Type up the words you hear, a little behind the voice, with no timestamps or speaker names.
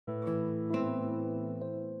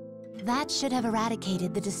That should have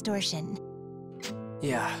eradicated the distortion.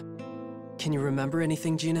 Yeah. Can you remember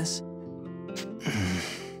anything, Jinas?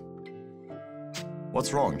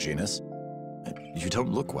 What's wrong, Jinas? You don't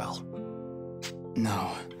look well.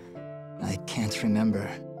 No, I can't remember.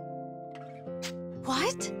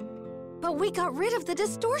 What? But we got rid of the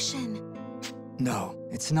distortion. No,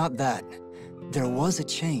 it's not that. There was a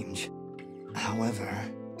change. However,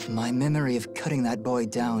 my memory of cutting that boy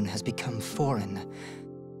down has become foreign,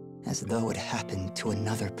 as though it happened to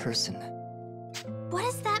another person. What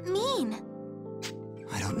does that mean?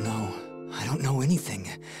 I don't know. I don't know anything.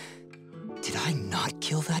 Did I not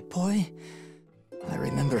kill that boy? I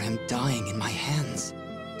remember him dying in my hands.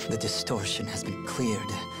 The distortion has been cleared.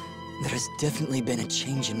 There has definitely been a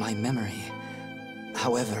change in my memory.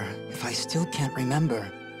 However, if I still can't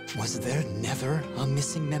remember, was there never a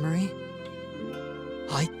missing memory?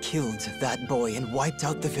 I killed that boy and wiped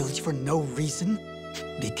out the village for no reason?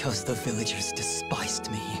 Because the villagers despised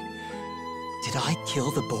me. Did I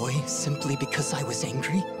kill the boy simply because I was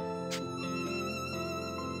angry?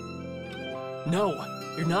 No,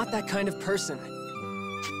 you're not that kind of person.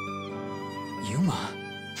 Yuma.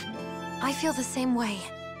 I feel the same way.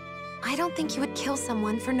 I don't think you would kill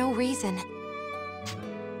someone for no reason.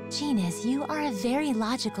 Jinas, you are a very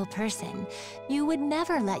logical person. You would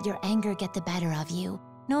never let your anger get the better of you,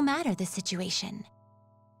 no matter the situation.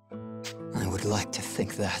 I would like to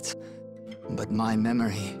think that, but my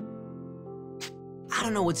memory... I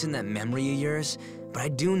don't know what's in that memory of yours, but I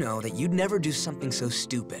do know that you'd never do something so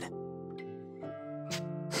stupid.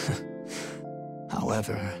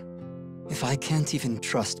 However, if I can't even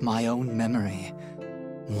trust my own memory,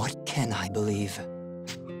 what can I believe?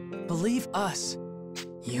 Believe us.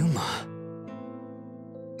 Yuma.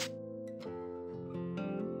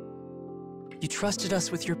 You trusted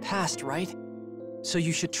us with your past, right? So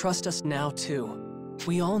you should trust us now, too.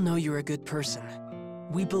 We all know you're a good person.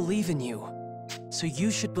 We believe in you. So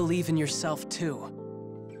you should believe in yourself, too.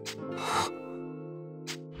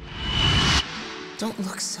 Don't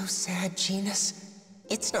look so sad, Jinas.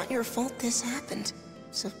 It's not your fault this happened,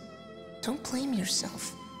 so don't blame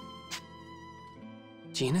yourself.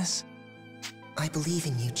 Jinas? I believe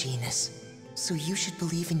in you, Jinas, so you should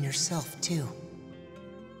believe in yourself, too.